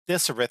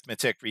This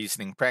arithmetic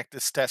reasoning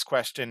practice test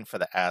question for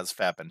the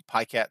ASVAB and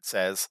PiCAT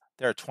says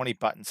there are 20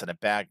 buttons in a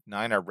bag,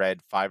 9 are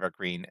red, 5 are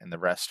green, and the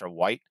rest are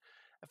white.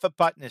 If a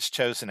button is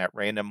chosen at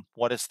random,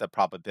 what is the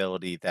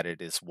probability that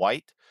it is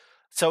white?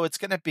 So it's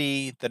going to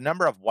be the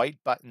number of white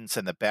buttons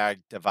in the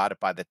bag divided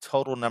by the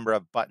total number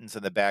of buttons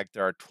in the bag.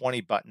 There are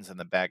 20 buttons in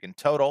the bag in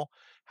total.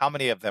 How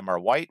many of them are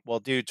white? We'll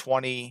do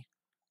 20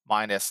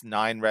 minus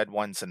 9 red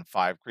ones and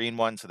 5 green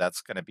ones. So that's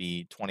going to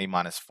be 20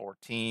 minus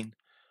 14.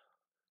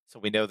 So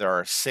we know there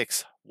are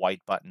 6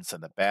 white buttons in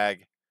the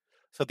bag.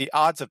 So the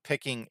odds of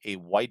picking a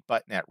white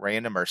button at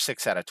random are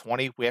 6 out of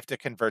 20. We have to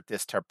convert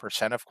this to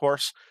percent, of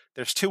course.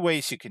 There's two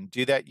ways you can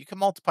do that. You can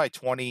multiply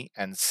 20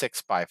 and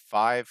 6 by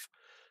 5.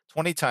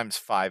 20 times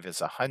 5 is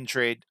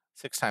 100.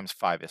 6 times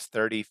 5 is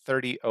 30.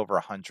 30 over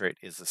 100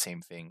 is the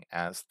same thing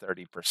as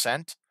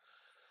 30%.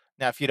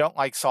 Now, if you don't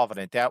like solving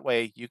it that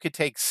way, you could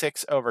take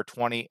 6 over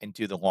 20 and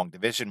do the long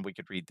division. We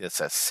could read this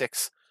as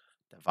 6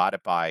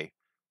 divided by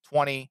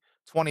 20.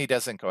 20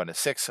 doesn't go into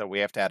 6, so we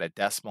have to add a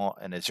decimal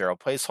and a zero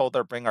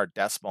placeholder, bring our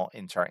decimal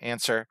into our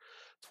answer.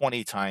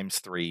 20 times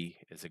 3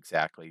 is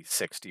exactly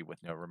 60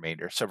 with no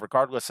remainder. So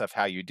regardless of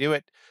how you do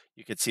it,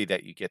 you can see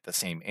that you get the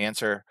same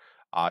answer.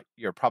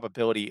 Your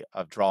probability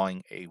of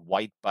drawing a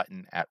white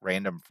button at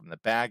random from the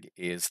bag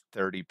is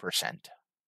 30%.